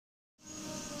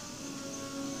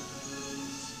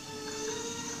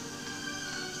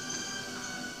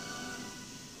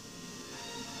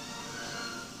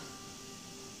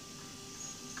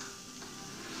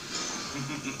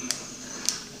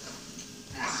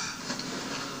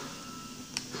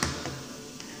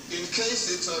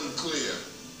case it's unclear,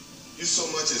 you so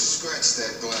much as scratch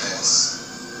that glass.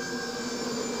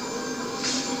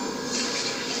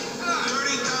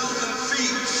 30,000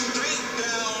 feet straight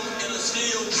down in a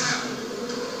steel trap.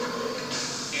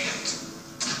 Ant.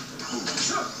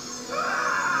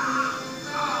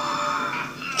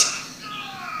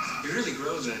 He really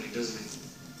grows on you, doesn't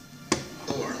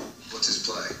he? Or, what's his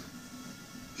play?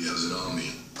 He has an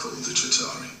army called the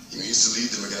Chitauri. He needs to lead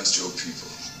them against your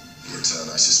people. In return,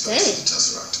 I suspect it's the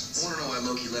Tesseract. I want to know why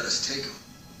Loki let us take him.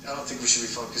 I don't think we should be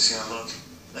focusing on Loki.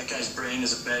 That guy's brain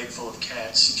is a bag full of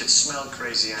cats. You could smell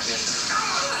crazy on him.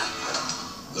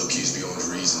 Loki is beyond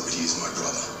reason, but he's my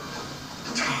brother.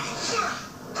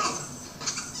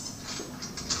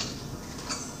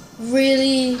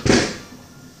 Really?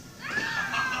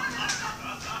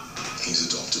 He's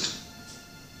adopted.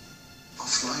 I'll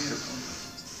fly it upon her.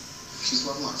 She's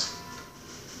my wife.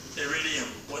 Iridium.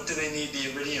 What do they need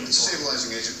the iridium It's a for?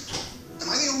 stabilizing agent. Am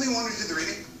I the only one who did the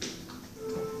reading?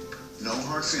 No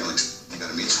hard feelings. You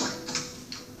gotta meet Swing.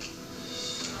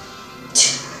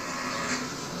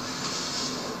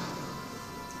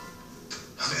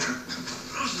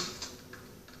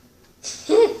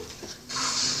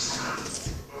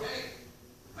 Hey,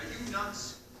 are you nuts?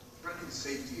 Threatening the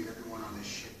safety of everyone on this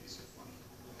ship isn't funny.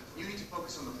 You need to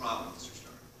focus on the problem, Mr.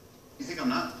 Stark. You think I'm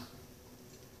nuts?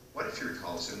 What if Fury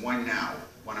calls, and why now?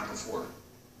 Why not before?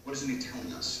 What isn't he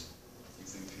telling us? You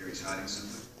think Fury's hiding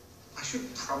something? I should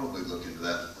probably look into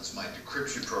that once my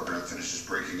decryption program finishes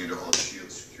breaking into all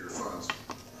S.H.I.E.L.D.'s secure files.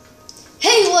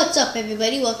 Hey, what's up,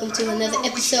 everybody? Welcome to another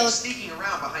episode. Sneaking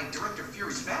around behind Director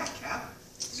Fury's back, Cap.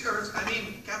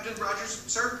 Captain Rogers,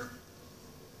 sir.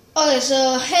 Okay,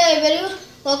 so hey, everybody.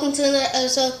 Welcome to another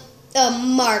episode of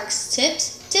Mark's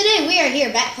Tips. Today we are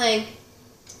here back playing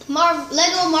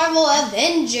Lego Marvel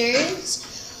Avengers.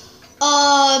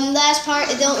 Last part,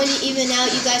 it don't really even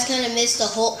out. You guys kind of missed the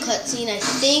Hulk cutscene, I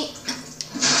think.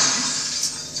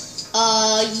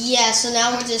 Yeah, so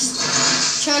now we're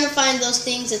just trying to find those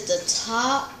things at the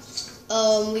top.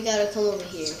 We gotta come over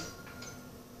here.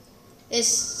 It's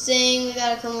saying we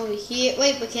gotta come over here.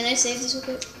 Wait, but can I save this real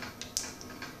quick?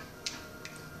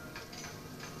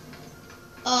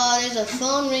 There's a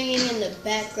phone ringing in the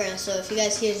background, so if you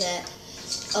guys hear that,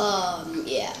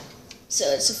 yeah. So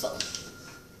it's a phone.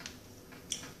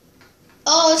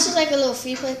 Oh, this is like a little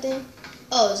free play thing.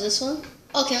 Oh, is this one?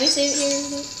 Oh, can we save it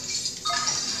here?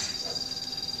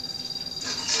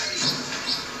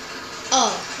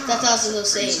 Oh, that was a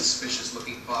little Pretty save. suspicious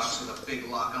looking box with a big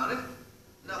lock on it.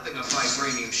 Nothing a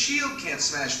vibranium shield can't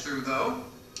smash through, though.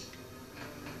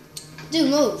 Dude,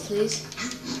 move, please.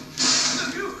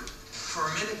 Phew. For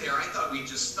a minute there, I thought we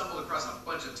just stumbled across a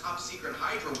bunch of top secret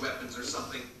Hydra weapons or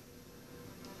something.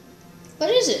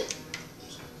 What is it?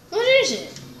 What is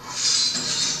it?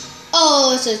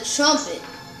 Oh, it's a trumpet.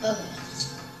 Okay.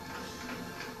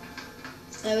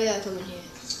 Now we gotta come in here.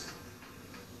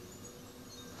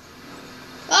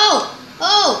 Oh!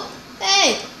 Oh!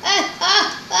 Hey! Hey!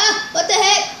 What the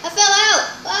heck? I fell out!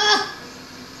 Ah!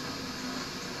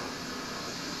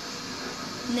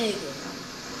 Nigga.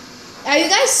 Are you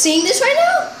guys seeing this right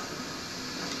now?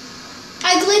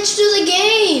 I glitched through the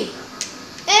game!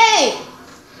 Hey!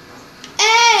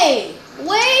 Hey!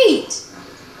 Wait!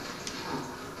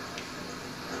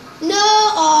 No!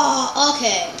 Oh,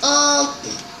 okay.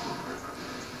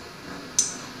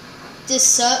 This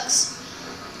sucks.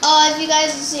 If you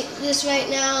guys see this right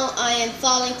now, I am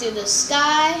falling through the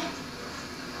sky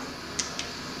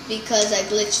because I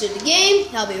glitched through the game.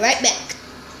 I'll be right back.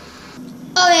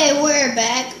 Okay, we're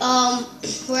back.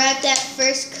 We're at that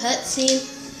first cutscene.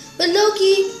 But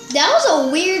Loki, that was a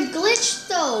weird glitch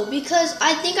though, because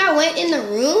I think I went in the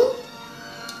room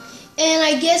and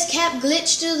I guess Cap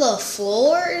glitched to the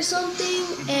floor or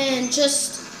something and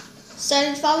just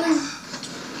started falling.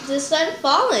 And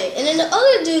then the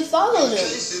other dude followed him. In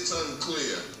case it's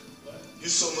unclear, you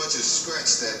so much as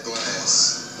scratch that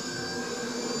glass.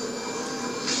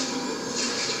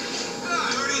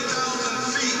 30,000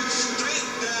 feet straight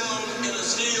down in a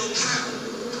steel trap.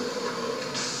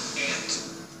 Ant.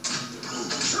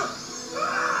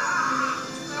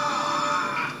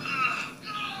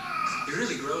 He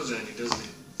really grows on you, doesn't he?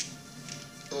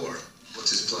 Or, what's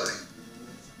his play?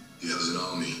 He has an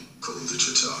army called the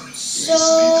Chitauri. He needs to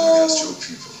lead them against So your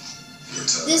people. In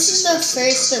return, I this is the suspect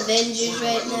it's first Avengers Tesseract.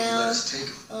 right now.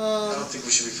 I don't think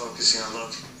we should be focusing on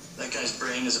Loki. That guy's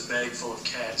brain is a bag full of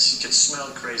cats. You could smell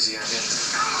crazy on him.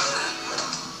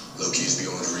 Loki is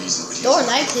beyond reason, but he's Thor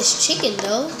my liked this chicken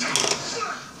though.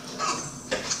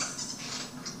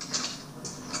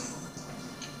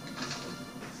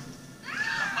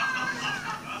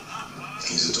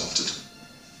 He's adopted.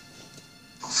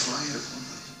 I'll fly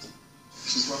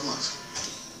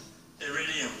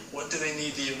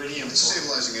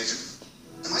Advertising agent.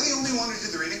 Am I the only one who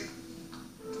did the reading?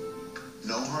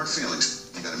 No hard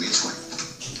feelings. You gotta meet Swing.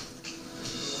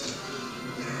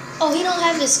 Oh, he don't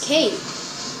have his cape.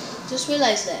 Just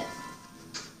realized that.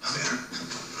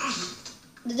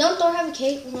 Don't Thor have a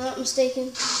cape, if I'm not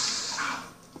mistaken?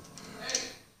 Hey,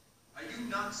 are you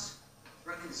nuts?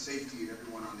 Threatening the safety of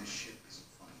everyone on this ship isn't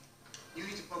funny. You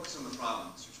need to focus on the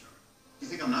problem, Mr. Stark. You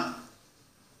think I'm not?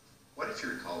 What if he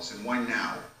recalls, and why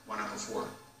now? Why not before?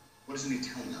 What isn't he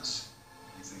telling us?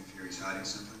 You think Fury's hiding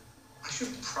something? I should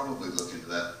probably look into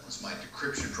that once my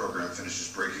decryption program finishes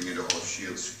breaking into all of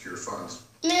S.H.I.E.L.'s secure files.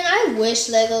 Man, I wish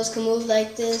Legos could move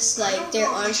like this, like their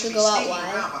arms could go out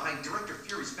wide. Behind Director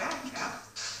Fury's back, Cap.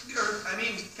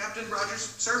 Captain Rogers,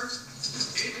 sir.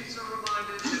 Agents are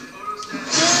reminded that photostat.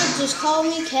 Dude, just call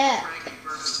me Cap.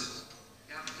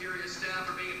 Cafeteria staff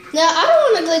are being. Now, I don't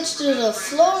want to glitch through the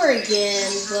floor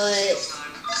again, but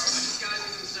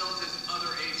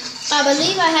I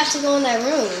believe I have to go in that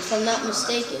room, if I'm not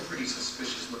mistaken. Pretty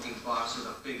suspicious looking box with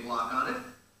a big lock on it.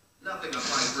 Nothing a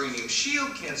vibranium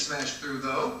shield can't smash through,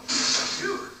 though.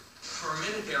 Phew. For a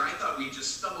minute there, I thought we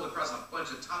just stumbled across a bunch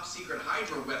of top secret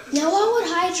Hydra weapons. Now, why would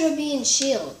Hydra be in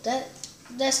S.H.I.E.L.D.?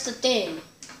 That's the thing.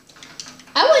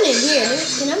 I went in here.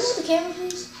 Can I move the camera,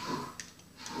 please?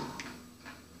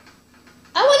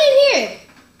 I went in here.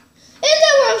 Isn't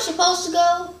that where I'm supposed to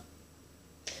go?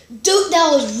 Dude,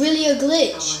 that was really a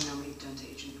glitch. I know what you've done to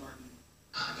Agent Barton.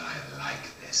 And I like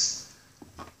this.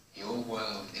 Your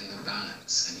world in the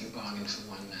balance, and you bargained for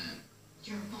one man.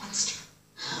 You're a monster.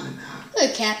 Oh no. Look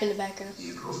at Cap in the background.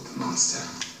 You brought the monster.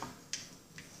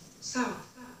 So,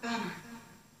 Banner,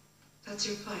 that's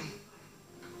your play.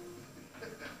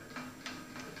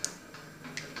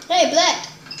 Hey, Black.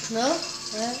 No?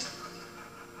 Alright.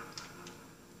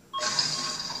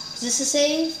 Is this a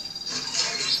save?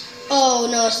 Oh,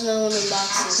 no, it's no one in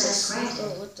boxes.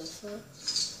 Oh, what the fuck?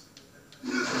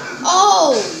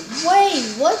 Oh, wait,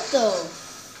 what the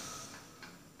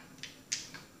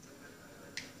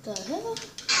hell?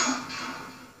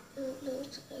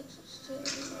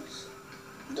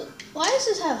 Why does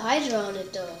this have Hydra on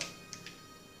it, though?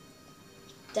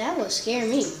 That would scare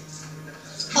me.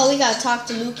 Oh, we gotta talk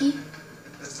to Luki.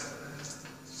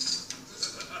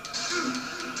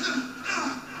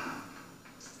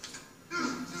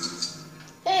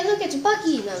 Hey, look, it's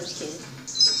Bucky. No, I'm just kidding.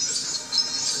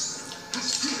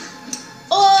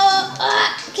 Oh,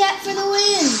 Cat for the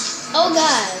win. Oh,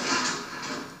 God.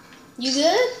 You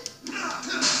good?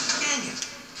 Dang it.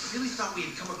 I really thought we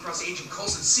had come across Agent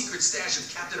Coulson's secret stash of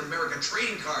Captain America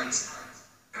trading cards.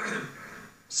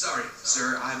 Sorry,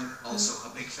 sir. I'm also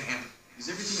a big fan. Is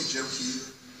everything a joke to you?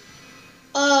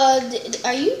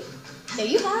 Are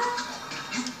you high?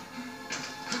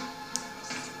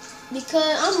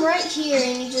 Because I'm right here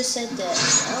and you just said that.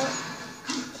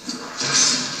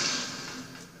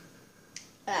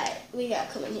 Alright, we gotta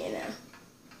come in here now.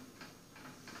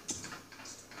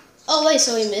 Oh wait,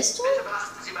 so we missed one?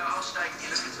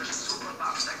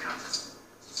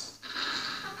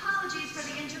 Apologies for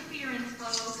the interference,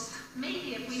 folks.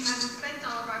 Maybe if we hadn't spent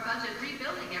all of our budget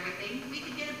rebuilding everything, we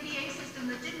could get a PA system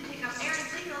that didn't pick up errant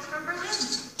signals from Berlin.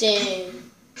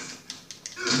 Dang.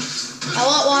 I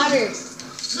want water.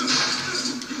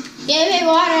 Give me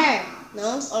water.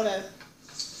 No? Okay.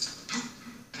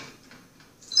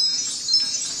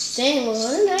 Dang, well,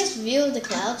 what a nice view of the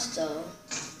clouds, though.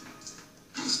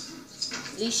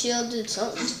 At least S.H.I.E.L.D. did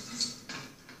something.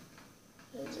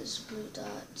 There's blue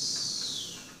dots.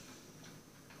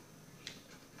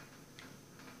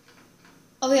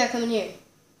 Oh, we gotta come in here,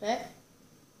 right?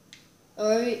 Or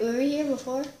were we here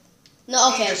before? No,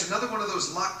 okay. Hey, there's another one of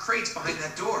those locked crates behind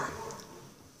that door.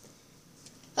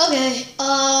 Okay,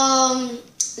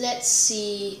 let's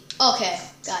see. Okay,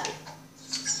 got it.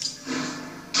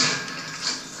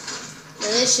 Now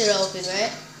this should open,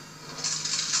 right?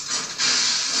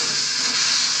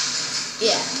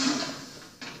 Yeah.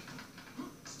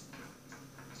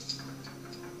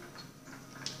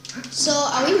 So,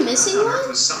 are we missing On Earth one?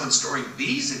 was someone storing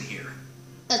bees in here.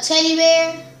 A teddy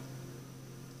bear?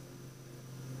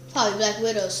 Probably Black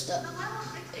Widow stuff. The level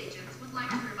 6 agents would like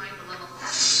to remind the level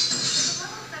 7 that the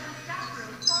level 7 staff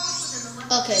room falls within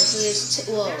the level Okay, so there's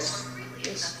whoa. therefore freely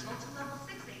accessible to level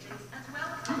 6 agents as well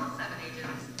as level 7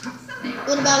 agents. So they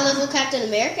What about level Captain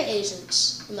America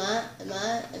agents? Am I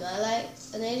like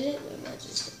an agent? Or am I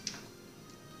just...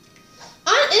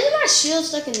 Isn't my shield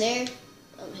stuck in there?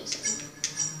 Oh, amazing.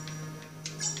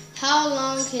 How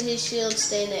long can his shield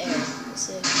stay in the air? Let's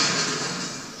see.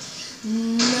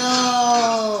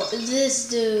 No, this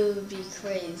dude would be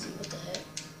crazy. What the heck?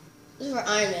 This is for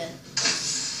Iron Man.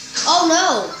 Oh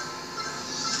no!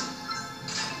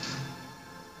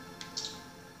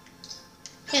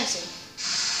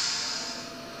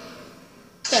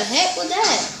 heck was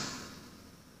that?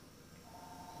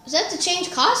 Is that to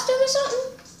change costume or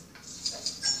something?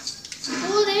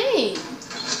 Well, dang.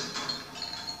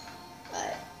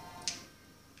 Alright.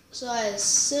 So I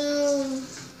assume...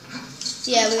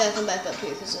 Yeah, we gotta come back up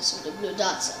here because that's where the blue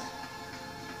dots are.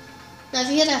 Now, if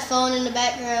you hear that phone in the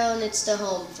background, it's the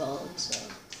home phone, so...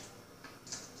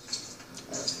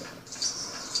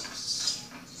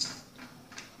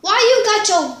 Why you got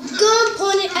your gun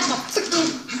pointed at the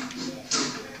freaking...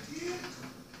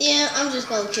 Yeah, I'm just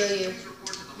gonna kill you.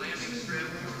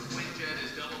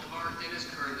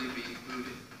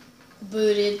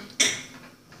 Booted.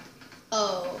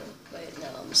 Oh, wait, no,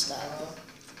 I'm stopping.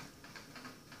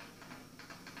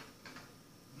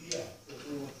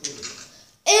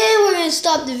 And we're gonna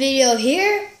stop the video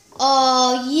here.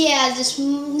 Yeah, this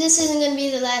isn't gonna be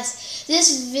the last.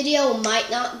 This video might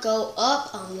not go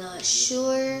up. I'm not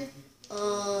sure.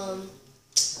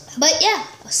 But yeah,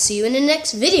 I'll see you in the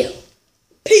next video.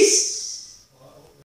 Peace.